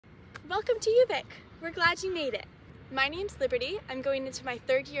Welcome to UVic. We're glad you made it. My name's Liberty. I'm going into my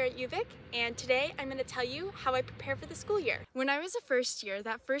third year at UVic, and today I'm going to tell you how I prepare for the school year. When I was a first year,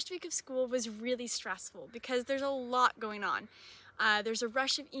 that first week of school was really stressful because there's a lot going on. There's a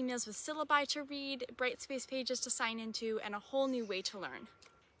rush of emails with syllabi to read, Brightspace pages to sign into, and a whole new way to learn.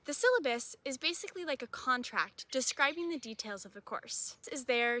 The syllabus is basically like a contract describing the details of the course. It is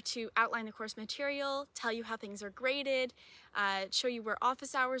there to outline the course material, tell you how things are graded, show you where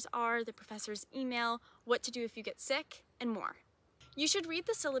office hours are, the professor's email, what to do if you get sick, and more. You should read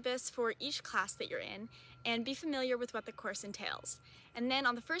the syllabus for each class that you're in and be familiar with what the course entails. And then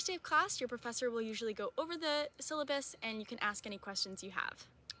on the first day of class, your professor will usually go over the syllabus and you can ask any questions you have.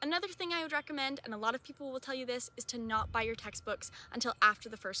 Another thing I would recommend, and a lot of people will tell you this, is to not buy your textbooks until after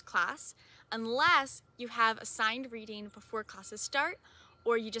the first class, unless you have assigned reading before classes start,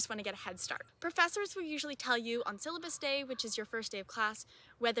 or you just want to get a head start. Professors will usually tell you on syllabus day, which is your first day of class,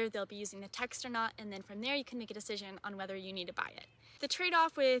 whether they'll be using the text or not, and then from there you can make a decision on whether you need to buy it. The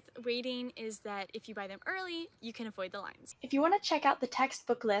trade-off with waiting is that if you buy them early, you can avoid the lines. If you want to check out the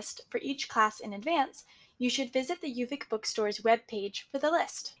textbook list for each class in advance, you should visit the UVic bookstore's webpage for the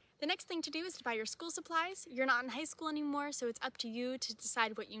list. The next thing to do is to buy your school supplies. You're not in high school anymore, so it's up to you to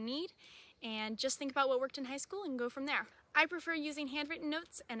decide what you need, and just think about what worked in high school and go from there. I prefer using handwritten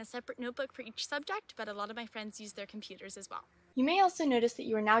notes and a separate notebook for each subject, but a lot of my friends use their computers as well. You may also notice that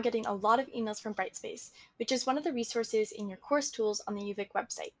you are now getting a lot of emails from Brightspace, which is one of the resources in your course tools on the UVic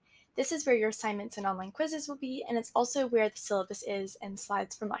website. This is where your assignments and online quizzes will be, and it's also where the syllabus is and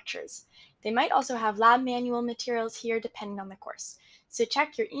slides from lectures. They might also have lab manual materials here depending on the course. So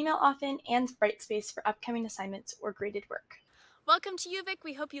check your email often and Brightspace for upcoming assignments or graded work. Welcome to UVic.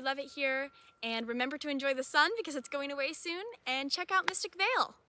 We hope you love it here, and remember to enjoy the sun because it's going away soon, and check out Mystic Vale.